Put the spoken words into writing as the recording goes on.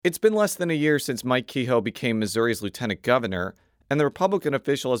It's been less than a year since Mike Kehoe became Missouri's lieutenant governor, and the Republican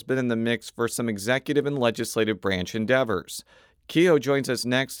official has been in the mix for some executive and legislative branch endeavors. Kehoe joins us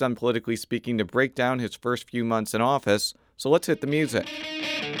next on Politically Speaking to break down his first few months in office, so let's hit the music.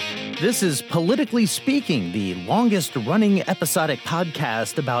 This is Politically Speaking, the longest-running episodic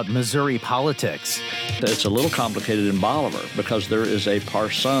podcast about Missouri politics. It's a little complicated in Bolivar because there is a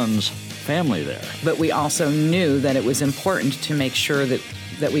Parsons family there. But we also knew that it was important to make sure that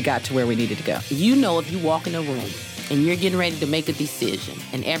we got to where we needed to go. You know, if you walk in a room and you're getting ready to make a decision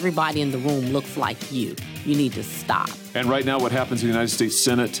and everybody in the room looks like you need to stop. And right now what happens in the United States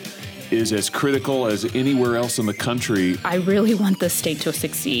Senate is as critical as anywhere else in the country. I really want the state to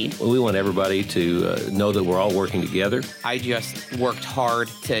succeed. Well, we want everybody to know that we're all working together. I just worked hard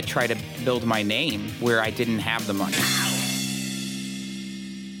to try to build my name where I didn't have the money.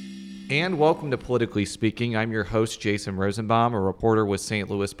 And welcome to Politically Speaking. I'm your host, Jason Rosenbaum, a reporter with St.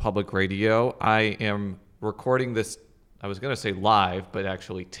 Louis Public Radio. I am recording this, I was going to say live, but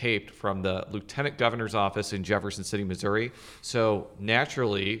actually taped from the Lieutenant Governor's office in Jefferson City, Missouri. So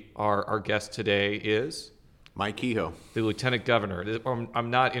naturally, our guest today is Mike Kehoe, the Lieutenant Governor. I'm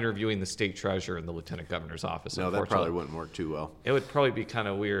not interviewing the State Treasurer in the Lieutenant Governor's office. No, that probably wouldn't work too well. It would probably be kind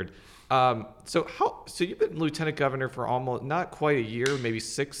of weird. So you've been Lieutenant Governor for almost not quite a year, maybe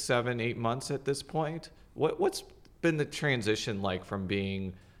 6, 7, 8 months at this point. What's been the transition like from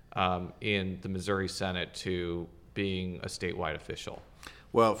being in the Missouri Senate to being a statewide official?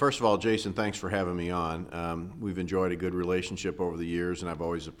 Well, first of all, Jason, thanks for having me on. We've enjoyed a good relationship over the years, and I've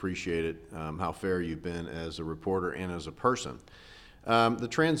always appreciated how fair you've been as a reporter and as a person. The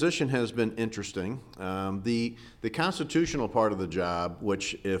transition has been interesting. The constitutional part of the job,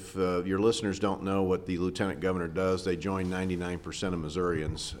 which if your listeners don't know what the lieutenant governor does, they join 99% of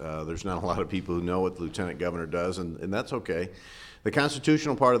Missourians. There's not a lot of people who know what the lieutenant governor does, and that's okay. The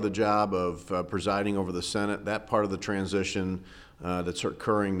constitutional part of the job of presiding over the Senate, that part of the transition that's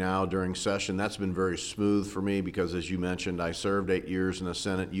occurring now during session, that's been very smooth for me because, as you mentioned, I served 8 years in the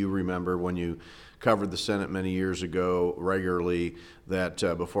Senate. You remember when you covered the Senate many years ago regularly that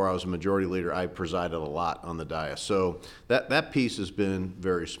before I was a majority leader, I presided a lot on the dais. So that piece has been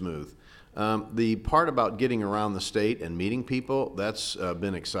very smooth. The part about getting around the state and meeting people, that's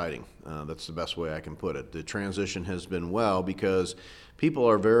been exciting. That's the best way I can put it. The transition has been well because people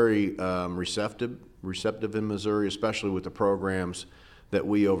are very receptive in Missouri, especially with the programs that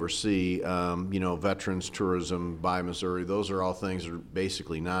we oversee, veterans tourism by Missouri. Those are all things that are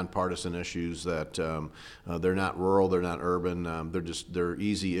basically nonpartisan issues that they're not rural, they're not urban, they're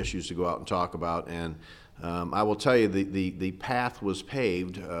easy issues to go out and talk about. And I will tell you, the path was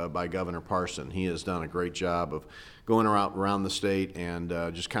paved by Governor Parson. He has done a great job of going around the state and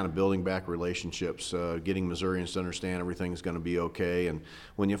just kind of building back relationships, getting Missourians to understand everything's going to be okay. And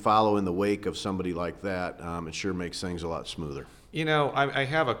when you follow in the wake of somebody like that, it sure makes things a lot smoother. You know, I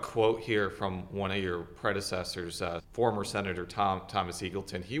have a quote here from one of your predecessors, former Senator Thomas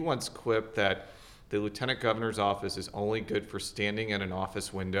Eagleton. He once quipped that the Lieutenant Governor's office is only good for standing in an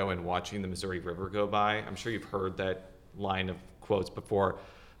office window and watching the Missouri River go by. I'm sure you've heard that line of quotes before.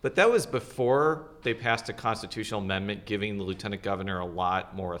 But that was before they passed a constitutional amendment giving the Lieutenant Governor a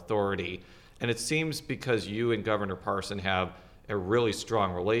lot more authority. And it seems because you and Governor Parson have a really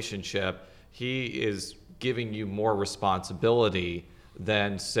strong relationship, he is giving you more responsibility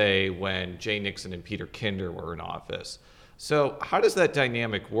than, say, when Jay Nixon and Peter Kinder were in office. So how does that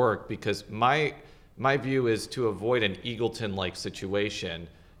dynamic work? Because my view is to avoid an Eagleton-like situation,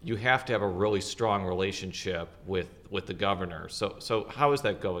 you have to have a really strong relationship with the governor. So how is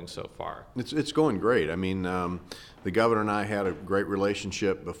that going so far? It's going great. I mean, the governor and I had a great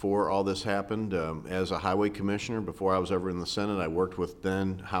relationship before all this happened. As a highway commissioner, before I was ever in the Senate, I worked with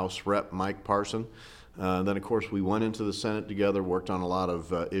then House Rep Mike Parson. Then, of course, we went into the Senate together, worked on a lot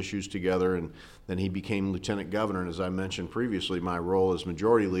of issues together, and then he became lieutenant governor. And as I mentioned previously, my role as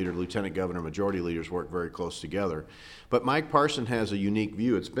majority leader, lieutenant governor, majority leaders work very close together. But Mike Parson has a unique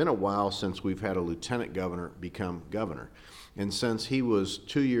view. It's been a while since we've had a lieutenant governor become governor. And since he was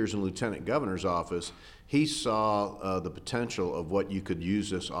 2 years in lieutenant governor's office, he saw the potential of what you could use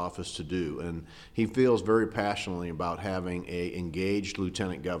this office to do. And he feels very passionately about having an engaged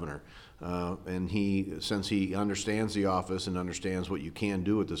lieutenant governor. And since he understands the office and understands what you can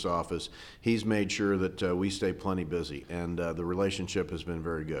do with this office, he's made sure that we stay plenty busy, and the relationship has been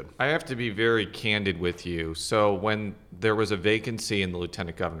very good. I have to be very candid with you. So when there was a vacancy in the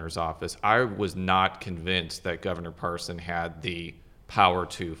Lieutenant Governor's office, I was not convinced that Governor Parson had the power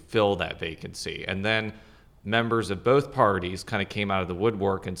to fill that vacancy. And then members of both parties kind of came out of the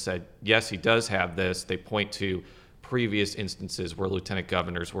woodwork and said, yes, he does have this. They point to previous instances where lieutenant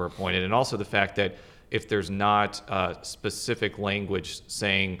governors were appointed, and also the fact that if there's not specific language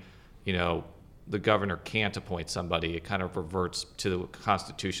saying, the governor can't appoint somebody, it kind of reverts to the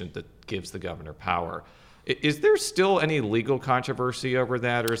Constitution that gives the governor power. Is there still any legal controversy over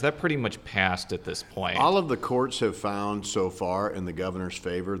that, or is that pretty much passed at this point? All of the courts have found so far in the governor's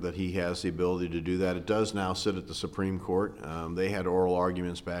favor that he has the ability to do that. It does now sit at the Supreme Court. They had oral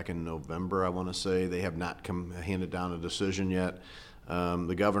arguments back in November, I want to say. They have not handed down a decision yet.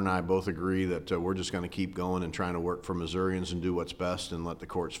 The governor and I both agree that we're just going to keep going and trying to work for Missourians and do what's best and let the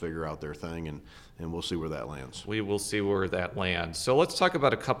courts figure out their thing, and we'll see where that lands. We will see where that lands. So let's talk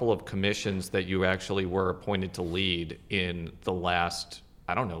about a couple of commissions that you actually were appointed to lead in the last,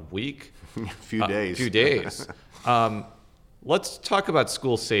 week? few days. Let's talk about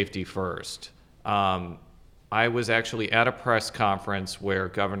school safety first. I was actually at a press conference where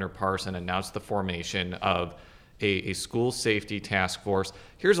Governor Parson announced the formation of a school safety task force.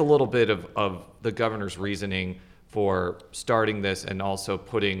 Here's a little bit of the governor's reasoning for starting this and also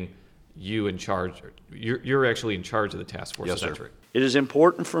putting you in charge. You're actually in charge of the task force. Yes, sir. Right? It is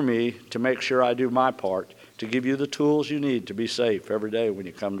important for me to make sure I do my part to give you the tools you need to be safe every day when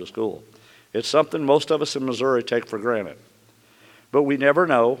you come to school. It's something most of us in Missouri take for granted. But we never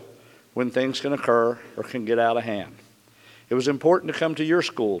know when things can occur or can get out of hand. It was important to come to your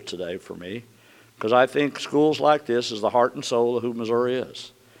school today for me, because I think schools like this is the heart and soul of who Missouri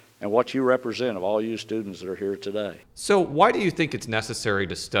is and what you represent of all you students that are here today. So why do you think it's necessary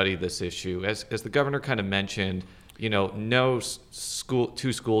to study this issue? As the governor kind of mentioned, no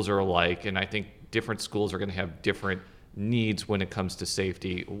two schools are alike, and I think different schools are going to have different needs when it comes to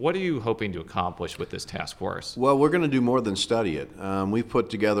safety. What are you hoping to accomplish with this task force? Well, we're going to do more than study it. We've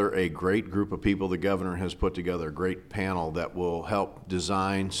put together a great group of people. The governor has put together a great panel that will help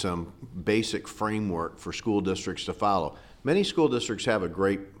design some basic framework for school districts to follow. Many school districts have a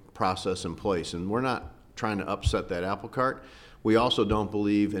great process in place, and we're not trying to upset that apple cart. We also don't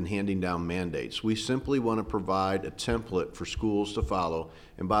believe in handing down mandates. We simply want to provide a template for schools to follow.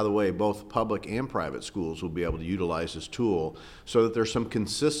 And by the way, both public and private schools will be able to utilize this tool so that there's some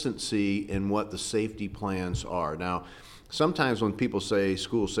consistency in what the safety plans are. Now, sometimes when people say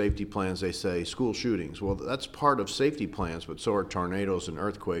school safety plans, they say school shootings. Well, that's part of safety plans, but so are tornadoes and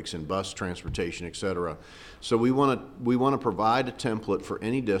earthquakes and bus transportation, et cetera. So we want to provide a template for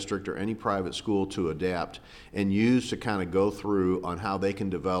any district or any private school to adapt and use to kind of go through on how they can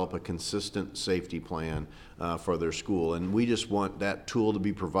develop a consistent safety plan for their school. And we just want that tool to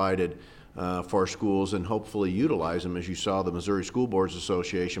be provided for schools and hopefully utilize them. As you saw, the Missouri School Boards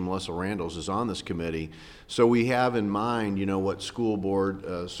Association, Melissa Randles, is on this committee. So we have in mind, what school board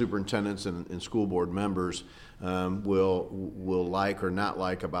superintendents and school board members will like or not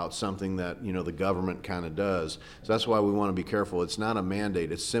like about something that the government kind of does. So that's why we want to be careful. It's not a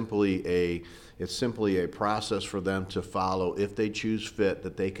mandate. It's simply a process for them to follow if they choose fit,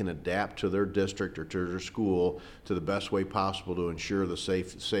 that they can adapt to their district or to their school to the best way possible to ensure the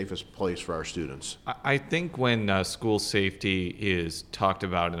safest place for our students. I think when school safety is talked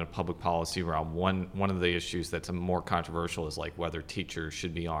about in a public policy realm, one of the issues that's more controversial is like whether teachers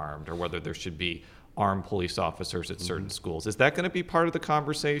should be armed or whether there should be armed police officers at certain schools. Is that going to be part of the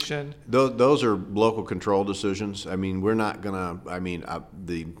conversation? Those are local control decisions. I mean, we're not going to,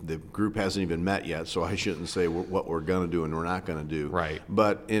 the group hasn't even met yet, so I shouldn't say what we're going to do and we're not going to do. Right.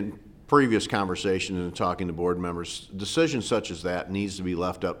 But in previous conversations and talking to board members, decisions such as that needs to be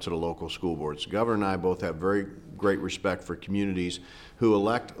left up to the local school boards. The governor and I both have very great respect for communities who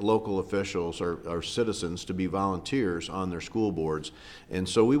elect local officials or citizens to be volunteers on their school boards. And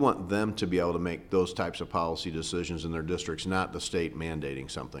so we want them to be able to make those types of policy decisions in their districts, not the state mandating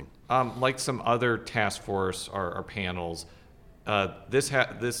something. Like some other task force or panels,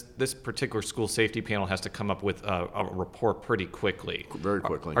 this particular school safety panel has to come up with a report pretty quickly. Very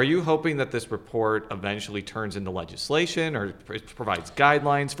quickly. Are you hoping that this report eventually turns into legislation or provides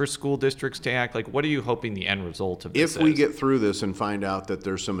guidelines for school districts to act? Like, what are you hoping the end result of this is? If we get through this and find out that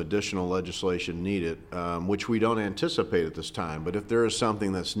there's some additional legislation needed, which we don't anticipate at this time, but if there is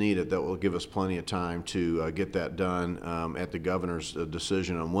something that's needed, that will give us plenty of time to get that done at the governor's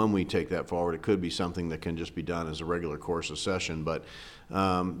decision on when we take that forward. It could be something that can just be done as a regular course of session. But the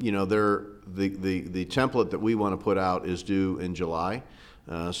template that we want to put out is due in July.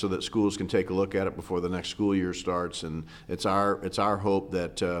 so that schools can take a look at it before the next school year starts. And it's our hope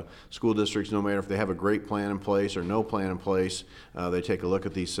that school districts, no matter if they have a great plan in place or no plan in place, they take a look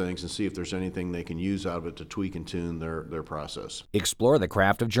at these things and see if there's anything they can use out of it to tweak and tune their process. Explore the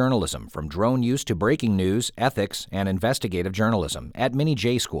craft of journalism, from drone use to breaking news, ethics, and investigative journalism at Mini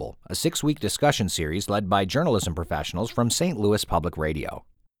J School, a 6-week discussion series led by journalism professionals from St. Louis Public Radio.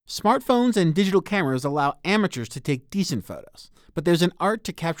 Smartphones and digital cameras allow amateurs to take decent photos, but there's an art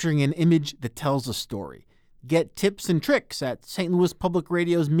to capturing an image that tells a story. Get tips and tricks at St. Louis Public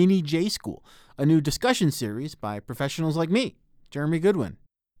Radio's Mini J School, a new discussion series by professionals like me, Jeremy Goodwin.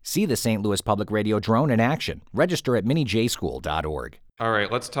 See the St. Louis Public Radio drone in action. Register at minijschool.org. All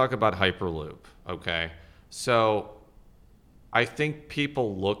right, let's talk about Hyperloop, okay? So I think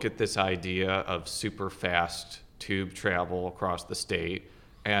people look at this idea of super fast tube travel across the state,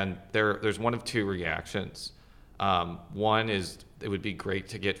 and there's one of two reactions. One is it would be great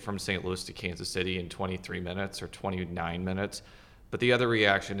to get from St. Louis to Kansas City in 23 minutes or 29 minutes. But the other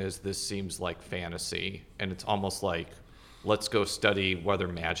reaction is this seems like fantasy, and it's almost like, let's go study whether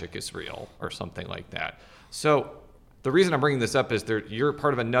magic is real or something like that. So the reason I'm bringing this up is you're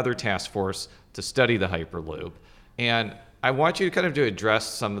part of another task force to study the Hyperloop. And I want you to address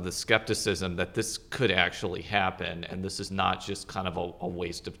some of the skepticism that this could actually happen, and this is not just kind of a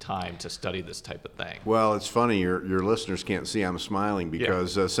waste of time to study this type of thing. Well, it's funny, your listeners can't see I'm smiling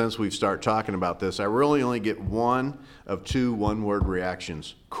because since we've started talking about this, I really only get one of two one-word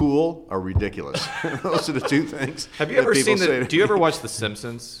reactions: cool or ridiculous. Those are the two things. Have you ever seen do you ever watch The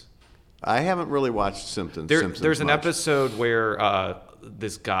Simpsons? I haven't really watched Simpsons. There's an episode where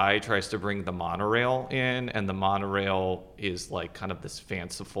this guy tries to bring the monorail in, and the monorail is like kind of this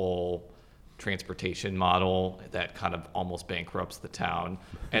fanciful transportation model that kind of almost bankrupts the town.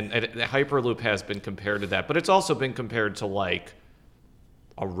 And the Hyperloop has been compared to that, but it's also been compared to like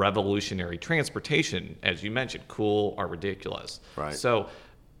a revolutionary transportation, as you mentioned, cool or ridiculous. Right. So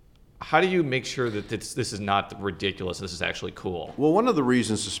how do you make sure that this is not ridiculous, this is actually cool? Well, one of the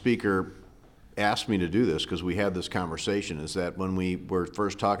reasons the speaker asked me to do this, because we had this conversation, is that when we were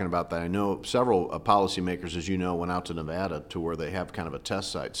first talking about that, I know several policymakers, as you know, went out to Nevada to where they have kind of a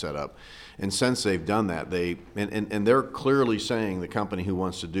test site set up. And since they've done that, and they're clearly saying, the company who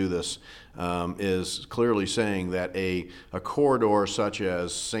wants to do this is clearly saying that a corridor such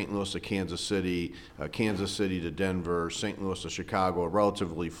as St. Louis to Kansas City to Denver, St. Louis to Chicago, a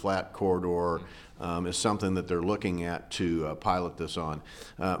relatively flat corridor, is something that they're looking at to pilot this on.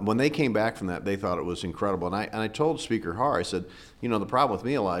 When they came back from that, they thought it was incredible. And I told Speaker Har, I said, the problem with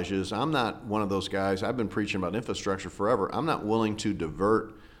me, Elijah, is I'm not one of those guys. I've been preaching about infrastructure forever. I'm not willing to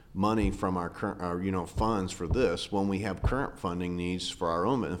divert money from our current, funds for this when we have current funding needs for our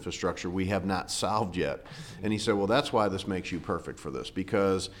own infrastructure we have not solved yet. And he said, well, that's why this makes you perfect for this,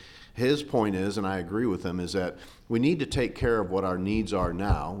 because his point is, and I agree with him, is that we need to take care of what our needs are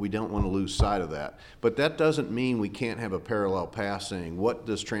now. We don't want to lose sight of that. But that doesn't mean we can't have a parallel path saying, what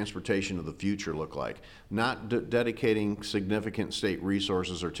does transportation of the future look like? Not dedicating significant state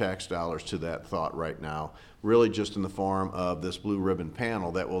resources or tax dollars to that thought right now, really just in the form of this blue ribbon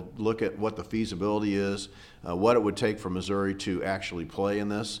panel that will look at what the feasibility is, what it would take for Missouri to actually play in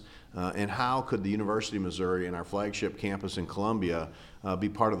this, and how could the University of Missouri and our flagship campus in Columbia be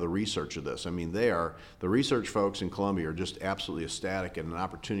part of the research of this. I mean, the research folks in Columbia are just absolutely ecstatic at an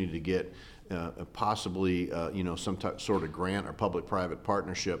opportunity to get possibly some sort of grant or public-private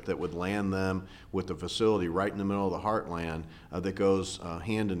partnership that would land them with a facility right in the middle of the heartland that goes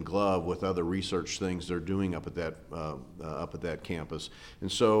hand in glove with other research things they're doing up at that campus.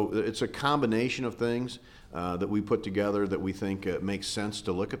 And so it's a combination of things that we put together that we think makes sense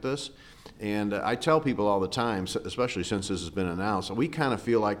to look at this. And I tell people all the time, especially since this has been announced, we kind of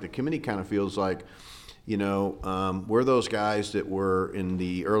feel like, the committee kind of feels like, we're those guys that were in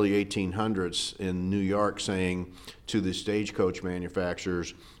the early 1800s in New York saying to the stagecoach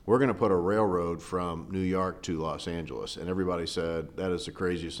manufacturers, we're going to put a railroad from New York to Los Angeles. And everybody said, that is the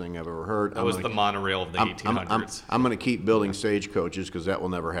craziest thing I've ever heard. That was the monorail of the 1800s. I'm going to keep building stagecoaches because that will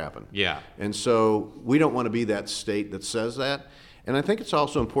never happen. Yeah. And so we don't want to be that state that says that. And I think it's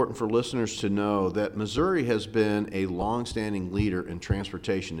also important for listeners to know that Missouri has been a long-standing leader in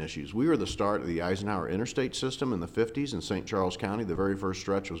transportation issues. We were the start of the Eisenhower Interstate System in the 50s in St. Charles County. The very first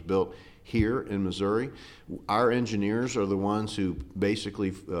stretch was built here in Missouri. Our engineers are the ones who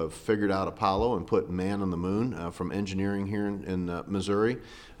basically figured out Apollo and put man on the moon from engineering here in Missouri.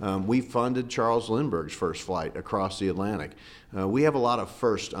 We funded Charles Lindbergh's first flight across the Atlantic. We have a lot of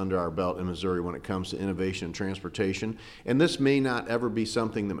firsts under our belt in Missouri when it comes to innovation and transportation, and this may not ever be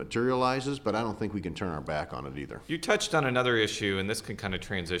something that materializes, but I don't think we can turn our back on it either. You touched on another issue, and this can kind of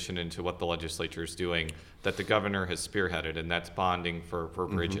transition into what the legislature is doing that the governor has spearheaded, and that's bonding for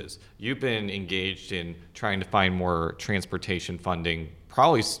bridges. You've been engaged in trying to find more transportation funding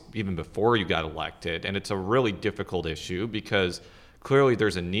probably even before you got elected, and it's a really difficult issue because clearly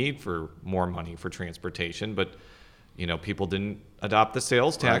there's a need for more money for transportation, but people didn't adopt the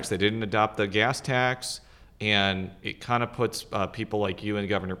sales tax, They didn't adopt the gas tax, and it kind of puts people like you and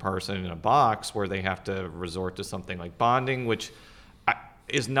Governor Parson in a box where they have to resort to something like bonding, which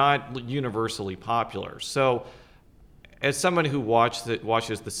is not universally popular. So as someone who watches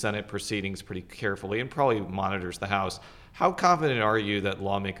the Senate proceedings pretty carefully and probably monitors the House, how confident are you that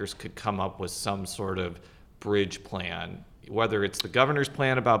lawmakers could come up with some sort of bridge plan, whether it's the governor's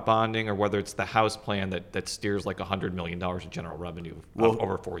plan about bonding or whether it's the House plan that steers like $100 million in general revenue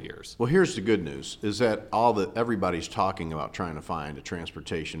over 4 years? Well, here's the good news, is that everybody's talking about trying to find a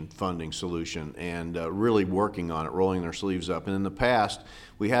transportation funding solution and really working on it, rolling their sleeves up. And in the past,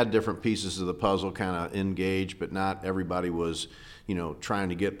 we had different pieces of the puzzle kind of engaged, but not everybody was, trying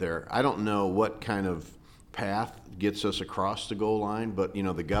to get there. I don't know what kind of path gets us across the goal line, but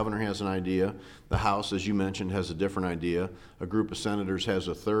the governor has an idea. The House, as you mentioned, has a different idea. A group of senators has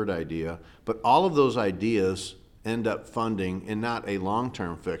a third idea. But all of those ideas end up funding, and not a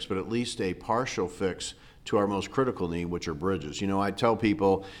long-term fix, but at least a partial fix to our most critical need, which are bridges. I tell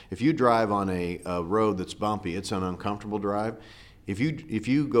people, if you drive on a road that's bumpy, it's an uncomfortable drive. If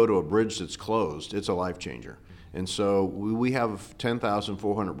you go to a bridge that's closed, it's a life changer. And so we have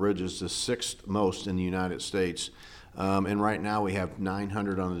 10,400 bridges, the sixth most in the United States. And right now we have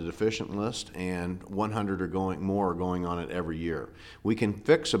 900 on the deficient list, and 100 are going on it every year. We can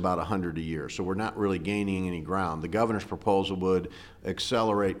fix about 100 a year, so we're not really gaining any ground. The governor's proposal would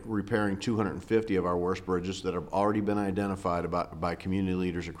accelerate repairing 250 of our worst bridges that have already been identified by community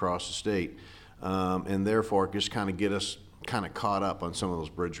leaders across the state, and therefore just kind of get us kind of caught up on some of those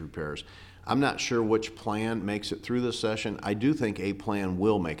bridge repairs. I'm not sure which plan makes it through this session. I do think a plan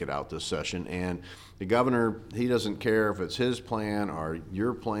will make it out this session, and the governor, he doesn't care if it's his plan or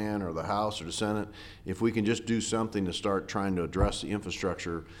your plan or the House or the Senate. If we can just do something to start trying to address the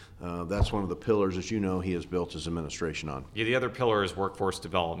infrastructure, that's one of the pillars, as you know, he has built his administration on. Yeah, the other pillar is workforce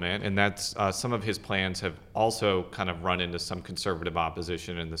development, and that's some of his plans have also kind of run into some conservative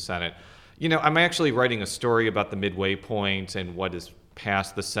opposition in the Senate. I'm actually writing a story about the midway point and what is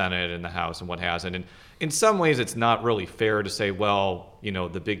passed the Senate and the House and what hasn't. And in some ways, it's not really fair to say, well,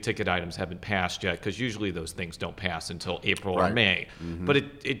 the big ticket items haven't passed yet, because usually those things don't pass until April or May. Mm-hmm. But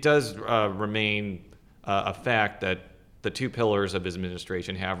it does remain a fact that the two pillars of his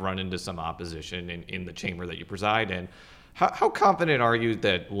administration have run into some opposition in the chamber that you preside in. How confident are you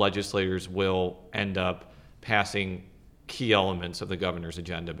that legislators will end up passing key elements of the governor's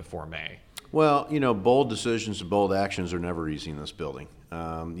agenda before May? Well, bold decisions and bold actions are never easy in this building.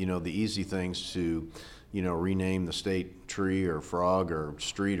 The easy things to, rename the state tree or frog or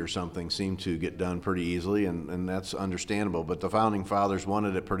street or something seem to get done pretty easily, and that's understandable. But the founding fathers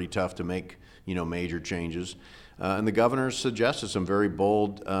wanted it pretty tough to make, major changes. And the governor suggested some very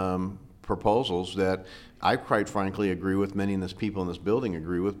bold proposals that I quite frankly agree with, many of the people in this building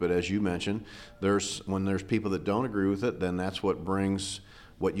agree with, but as you mentioned, when there's people that don't agree with it, then that's what brings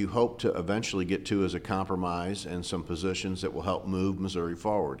what you hope to eventually get to as a compromise and some positions that will help move Missouri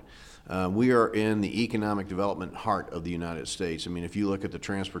forward. We are in the economic development heart of the United States. I mean, if you look at the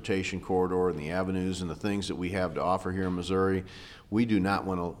transportation corridor and the avenues and the things that we have to offer here in Missouri, we do not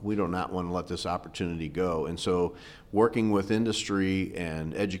want to let this opportunity go. And so working with industry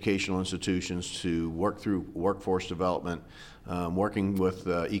and educational institutions to work through workforce development, working with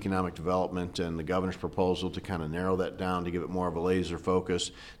economic development and the governor's proposal to kind of narrow that down, to give it more of a laser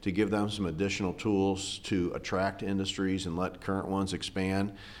focus, to give them some additional tools to attract industries and let current ones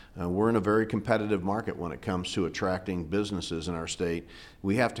expand. We're in a very competitive market when it comes to attracting businesses in our state.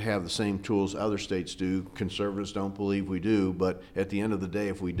 We have to have the same tools other states do. Conservatives don't believe we do, but at the end of the day,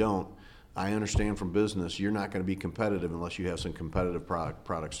 if we don't, I understand from business, you're not going to be competitive unless you have some competitive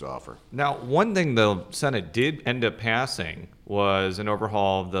products to offer. Now, one thing the Senate did end up passing was an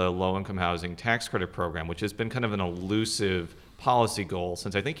overhaul of the low-income housing tax credit program, which has been kind of an elusive policy goal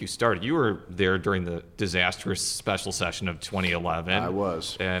since I think you started. You were there during the disastrous special session of 2011. I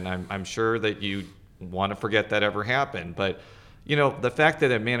was. And I'm sure that you want to forget that ever happened. But The fact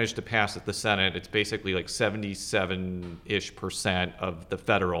that it managed to pass at the Senate, it's basically like 77-ish% of the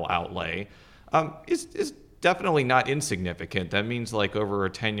federal outlay, is definitely not insignificant. That means like over a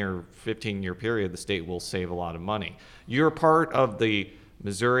 10-year, 15-year period, the state will save a lot of money. You're part of the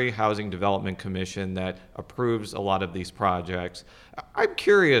Missouri Housing Development Commission that approves a lot of these projects. I'm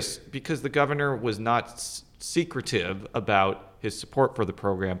curious, because the governor was not secretive about his support for the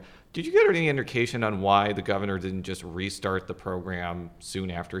program, did you get any indication on why the governor didn't just restart the program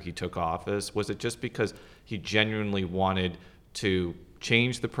soon after he took office? Was it just because he genuinely wanted to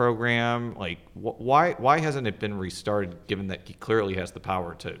change the program? Like, why hasn't it been restarted, given that he clearly has the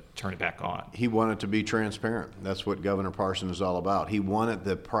power to turn it back on? He wanted to be transparent. That's what Governor Parson is all about. He wanted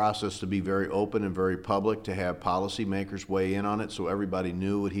the process to be very open and very public, to have policymakers weigh in on it so everybody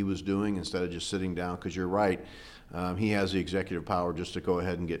knew what he was doing instead of just sitting down, because you're right. He has the executive power just to go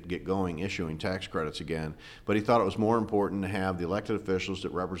ahead and get going, issuing tax credits again. But he thought it was more important to have the elected officials that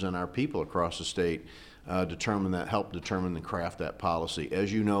represent our people across the state help determine and craft that policy.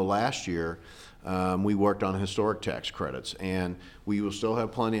 As you know, last year we worked on historic tax credits, and we will still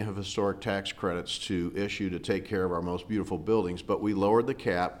have plenty of historic tax credits to issue to take care of our most beautiful buildings, but we lowered the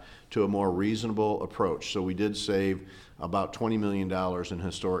cap to a more reasonable approach. So we did save about $20 million in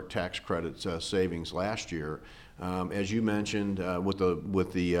historic tax credits savings last year. As you mentioned, with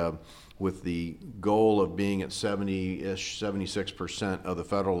the goal of being at 70-ish, 76% of the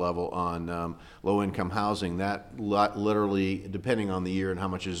federal level on low-income housing, that literally, depending on the year and how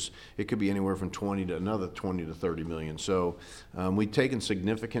much it could be anywhere from 20 to another 20 to 30 million. So we've taken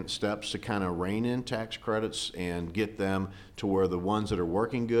significant steps to kind of rein in tax credits and get them to where the ones that are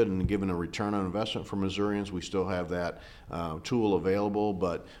working good and given a return on investment for Missourians, we still have that tool available,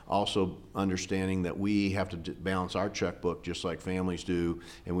 but also understanding that we have to balance our checkbook just like families do,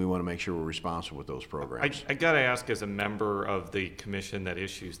 and we want to make sure we're responsible with those programs. I got to ask, as a member of the commission that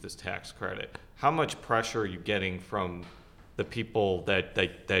issues this tax credit, how much pressure are you getting from the people that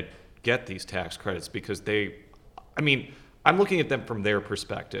get these tax credits? Because I'm looking at them from their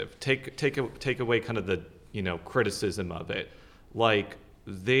perspective. Take away kind of the criticism of it. Like,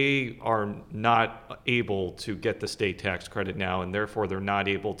 they are not able to get the state tax credit now, and therefore they're not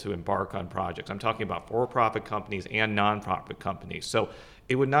able to embark on projects. I'm talking about for-profit companies and nonprofit companies. So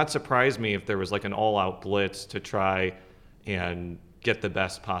it would not surprise me if there was like an all-out blitz to try and get the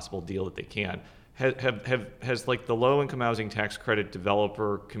best possible deal that they can. Has like the low-income housing tax credit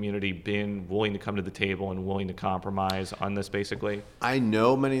developer community been willing to come to the table and willing to compromise on this, basically? I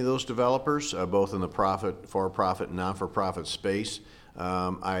know many of those developers, both in the for-profit and non-for-profit space.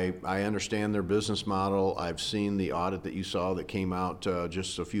 I understand their business model. I've seen the audit that you saw that came out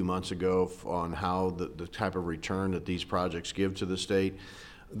just a few months ago on how the type of return that these projects give to the state.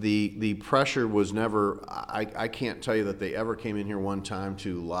 The pressure was never, I can't tell you that they ever came in here one time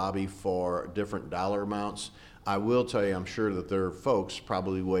to lobby for different dollar amounts. I will tell you, I'm sure that their folks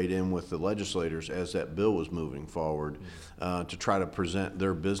probably weighed in with the legislators as that bill was moving forward to try to present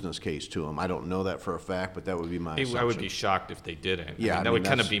their business case to them. I don't know that for a fact, but that would be my assumption. I would be shocked if they didn't. Yeah, that would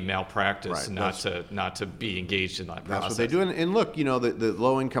kind of be malpractice, right, not to be engaged in that process. That's what they do. And look, the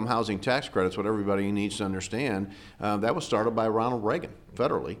low-income housing tax credits, what everybody needs to understand, that was started by Ronald Reagan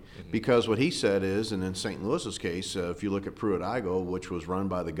federally, because what he said is, and in St. Louis's case, if you look at Pruitt-Igoe, which was run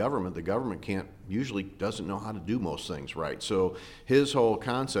by the government usually doesn't know how to do most things right. So his whole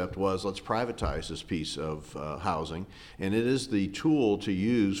concept was, let's privatize this piece of housing, and it is the tool to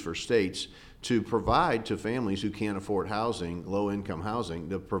use for states to provide to families who can't afford housing, low-income housing,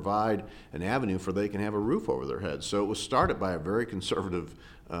 to provide an avenue for they can have a roof over their heads. So it was started by a very conservative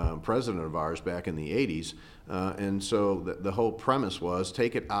president of ours back in the 80s, and so the whole premise was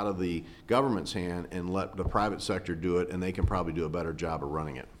take it out of the government's hand and let the private sector do it, and they can probably do a better job of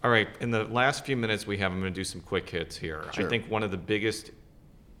running it. All right, in the last few minutes we have, I'm going to do some quick hits here. Sure. I think one of the biggest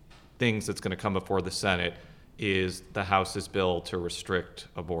things that's going to come before the Senate is the House's bill to restrict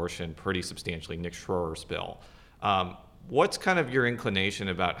abortion pretty substantially, Nick Schroer's bill. What's kind of your inclination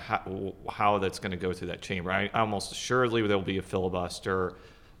about how that's going to go through that chamber? I almost assuredly there will be a filibuster.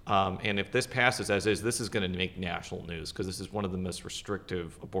 And if this passes as is, this is going to make national news because this is one of the most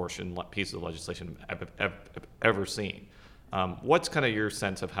restrictive abortion pieces of legislation I've ever seen. What's kind of your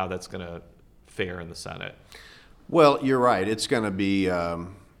sense of how that's going to fare in the Senate? Well, you're right. It's going to be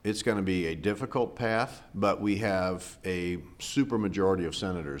a difficult path, but we have a supermajority of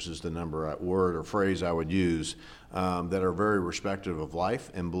senators is the word or phrase I would use, that are very respective of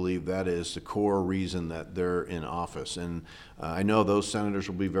life and believe that is the core reason that they're in office. And I know those senators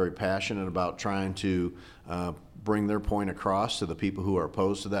will be very passionate about trying to bring their point across to the people who are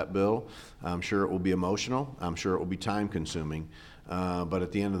opposed to that bill. I'm sure it will be emotional. I'm sure it will be time consuming. But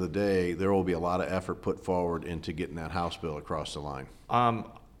at the end of the day, there will be a lot of effort put forward into getting that House bill across the line.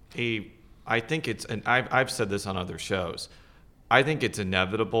 I think it's, and I've said this on other shows, I think it's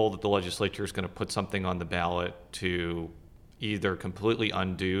inevitable that the legislature is going to put something on the ballot to either completely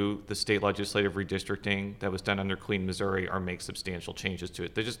undo the state legislative redistricting that was done under Clean Missouri or make substantial changes to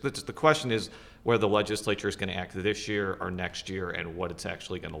it. The question is whether the legislature is going to act this year or next year and what it's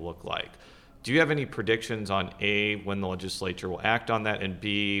actually going to look like. Do you have any predictions on A, when the legislature will act on that, and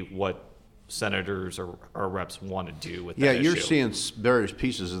B, what senators or reps want to do with that issue? You're seeing various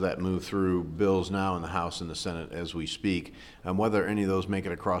pieces of that move through bills now in the House and the Senate as we speak. Whether any of those make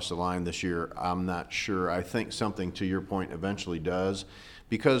it across the line this year, I'm not sure. I think something, to your point, eventually does,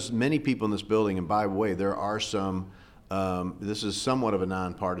 because many people in this building, and by the way, there are some, this is somewhat of a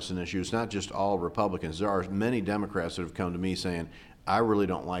nonpartisan issue. It's not just all Republicans. There are many Democrats that have come to me saying, I really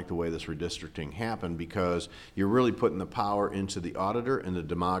don't like the way this redistricting happened, because you're really putting the power into the auditor and the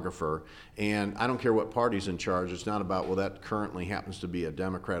demographer. And I don't care what party's in charge. It's not about, well, that currently happens to be a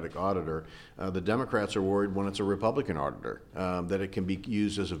Democratic auditor. The Democrats are worried when it's a Republican auditor, that it can be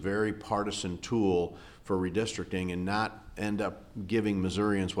used as a very partisan tool for redistricting and not end up giving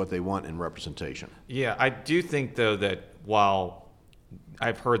Missourians what they want in representation. Yeah, I do think, though, that while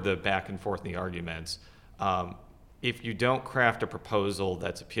I've heard the back and forth in the arguments, if you don't craft a proposal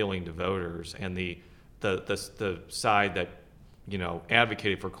that's appealing to voters, and the side that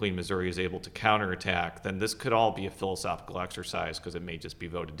advocated for Clean Missouri is able to counterattack, then this could all be a philosophical exercise because it may just be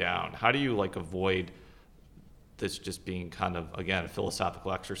voted down. How do you avoid this just being kind of, again, a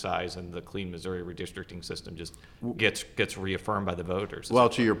philosophical exercise, and the Clean Missouri redistricting system just gets reaffirmed by the voters? Well,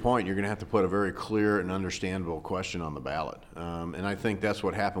 to your point, you're going to have to put a very clear and understandable question on the ballot. And I think that's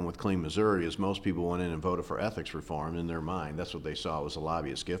what happened with Clean Missouri, is most people went in and voted for ethics reform in their mind. That's what they saw was a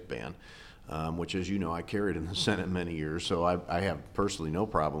lobbyist gift ban. Which, as you know, I carried in the Senate many years, so I have personally no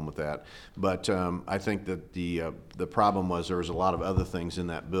problem with that. But I think that the problem was there was a lot of other things in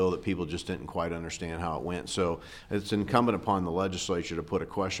that bill that people just didn't quite understand how it went. So it's incumbent upon the legislature to put a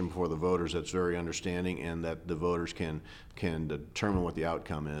question before the voters that's very understanding, and that the voters can determine what the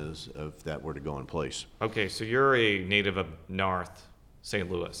outcome is if that were to go in place. Okay, so you're a native of North St.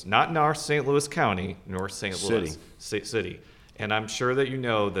 Louis, not North St. Louis County, North St. Louis City. And I'm sure that you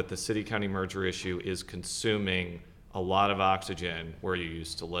know that the city-county merger issue is consuming a lot of oxygen where you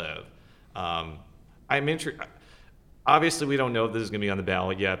used to live. Obviously, we don't know if this is going to be on the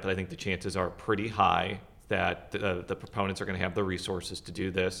ballot yet, but I think the chances are pretty high that the proponents are going to have the resources to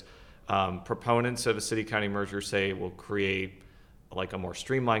do this. Proponents of a city-county merger say we'll create a more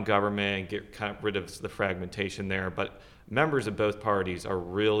streamlined government, get rid of the fragmentation there, but members of both parties are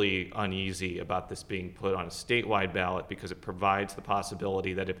really uneasy about this being put on a statewide ballot, because it provides the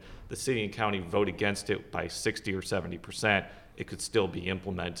possibility that if the city and county vote against it by 60 or 70%, it could still be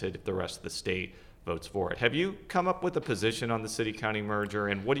implemented if the rest of the state votes for it. Have you come up with a position on the city-county merger,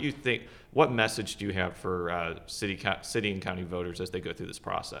 and what do you think? What message do you have for city and county voters as they go through this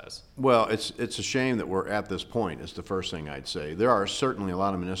process? Well, it's a shame that we're at this point, is the first thing I'd say. There are certainly a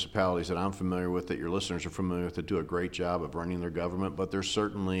lot of municipalities that I'm familiar with, that your listeners are familiar with, that do a great job of running their government, but there's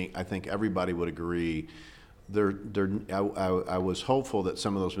certainly, I think everybody would agree, I was hopeful that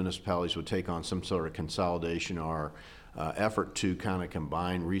some of those municipalities would take on some sort of consolidation or effort to kind of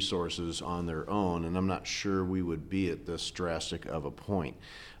combine resources on their own, and I'm not sure we would be at this drastic of a point.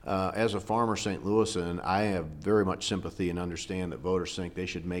 As a former St. Louisan, I have very much sympathy and understand that voters think they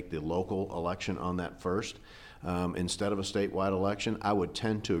should make the local election on that first. Instead of a statewide election. I would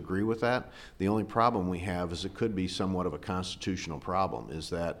tend to agree with that. The only problem we have is it could be somewhat of a constitutional problem, is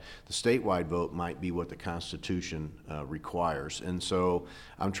that the statewide vote might be what the Constitution requires. And so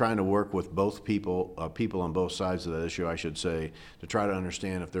I'm trying to work with both people on both sides of that issue, I should say, to try to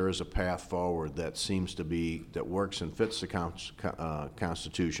understand if there is a path forward that seems to be, that works and fits the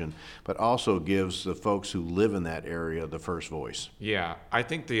Constitution, but also gives the folks who live in that area the first voice. Yeah, I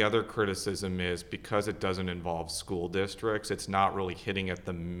think the other criticism is because it doesn't involve school districts, it's not really hitting at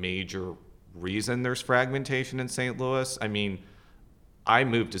the major reason there's fragmentation in St. Louis. I mean, I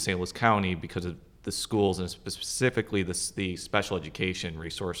moved to St. Louis County because of the schools and specifically the special education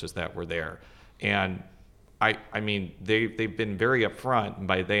resources that were there. And I mean, they've been very upfront, and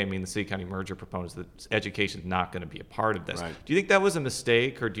by they I mean the city-county merger proponents, that education is not going to be a part of this. Right. Do you think that was a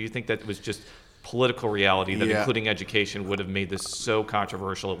mistake, or do you think that it was just political reality that including education would have made this so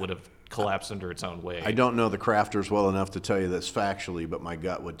controversial it would have collapsed under its own weight. I don't know the crafters well enough to tell you this factually, but my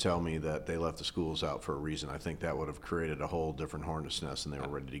gut would tell me that they left the schools out for a reason. I think that would have created a whole different hornet's nest than they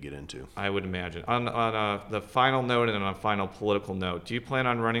were ready to get into. I would imagine. On the final note and on a final political note, do you plan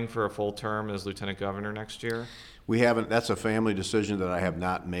on running for a full term as lieutenant governor next year? We haven't. That's a family decision that I have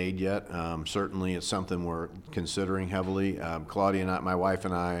not made yet. Certainly, it's something we're considering heavily. Claudia and I, my wife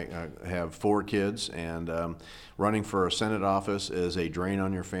and I, have 4 kids, and running for a Senate office is a drain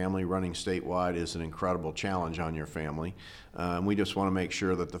on your family. Running statewide is an incredible challenge on your family. We just want to make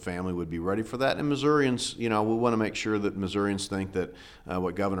sure that the family would be ready for that. And Missourians, we want to make sure that Missourians think that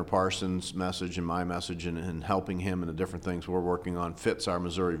what Governor Parsons' message and my message and helping him and the different things we're working on fits our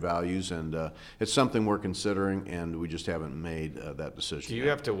Missouri values. And it's something we're considering, and we just haven't made that decision Do you yet.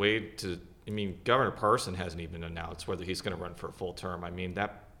 have to wait to, Governor Parson hasn't even announced whether he's going to run for a full term.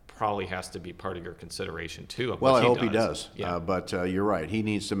 That probably has to be part of your consideration too. Well, I hope he does. Yeah. But you're right. He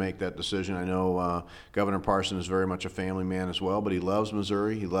needs to make that decision. I know Governor Parson is very much a family man as well, but he loves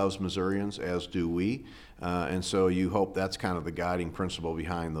Missouri. He loves Missourians, as do we. And so you hope that's kind of the guiding principle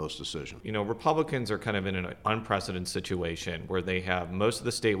behind those decisions. Republicans are kind of in an unprecedented situation where they have most of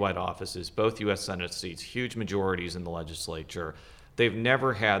the statewide offices, both U.S. Senate seats, huge majorities in the legislature. They've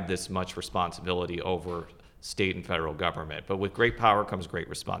never had this much responsibility over state and federal government. But with great power comes great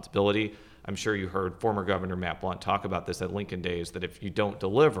responsibility. I'm sure you heard former Governor Matt Blunt talk about this at Lincoln Days, that if you don't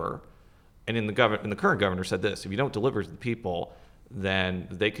deliver, and the current governor said this, if you don't deliver to the people, then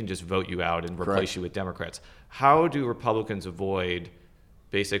they can just vote you out and replace you with Democrats. How do Republicans avoid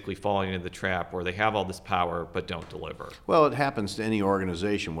basically falling into the trap where they have all this power but don't deliver? Well, it happens to any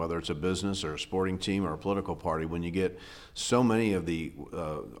organization, whether it's a business or a sporting team or a political party. When you get so many of the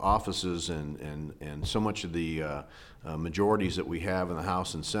offices and so much of the majorities that we have in the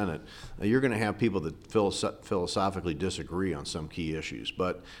House and Senate, you're going to have people that philosophically disagree on some key issues.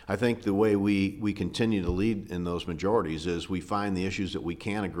 But I think the way we continue to lead in those majorities is we find the issues that we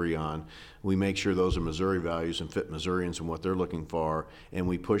can agree on. We make sure those are Missouri values and fit Missourians and what they're looking for, and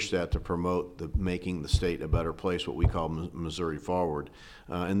we push that to promote making the state a better place, what we call Missouri Forward.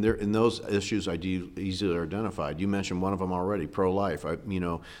 And those issues I easily identified. You mentioned one of them already, pro-life.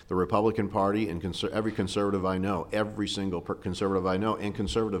 The Republican Party and every conservative I know, every single conservative I know, and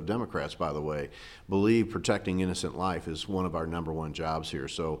conservative Democrats, by the way, believe protecting innocent life is one of our number one jobs here.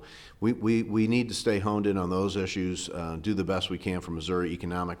 So we need to stay honed in on those issues, do the best we can for Missouri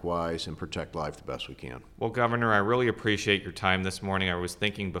economic-wise, and protect life the best we can. Well, Governor, I really appreciate your time this morning. I was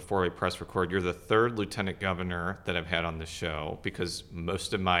thinking before we press record, you're the 3rd lieutenant governor that I've had on the show, because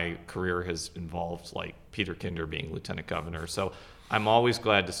most of my career has involved like Peter Kinder being lieutenant governor. So I'm always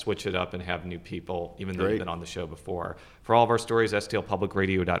glad to switch it up and have new people, even though you've been on the show before. For all of our stories,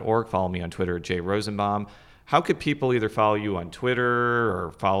 stlpublicradio.org. Follow me on Twitter at @JRosenbaum. How could people either follow you on Twitter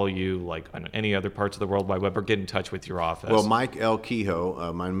or follow you like on any other parts of the World Wide Web, or get in touch with your office? Well, Mike L.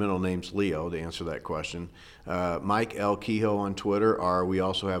 Kehoe, my middle name's Leo, to answer that question. Mike L. Kehoe on Twitter, or we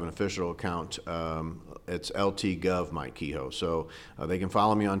also have an official account. It's LTGov Mike Kehoe. So they can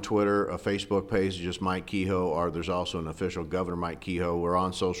follow me on Twitter, a Facebook page, just Mike Kehoe, or there's also an official Governor Mike Kehoe. We're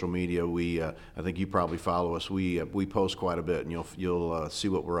on social media. I think you probably follow us. We post quite a bit, and you'll see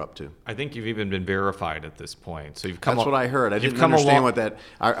what we're up to. I think you've even been verified at this point. So you've come. That's what I heard. I didn't understand what that.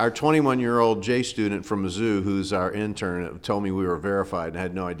 Our 21-year-old J student from Mizzou, who's our intern, told me we were verified, and I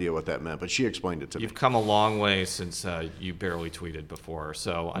had no idea what that meant. But she explained it to me. You've come a long way since you barely tweeted before.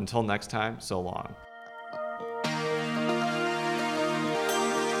 So until next time, so long.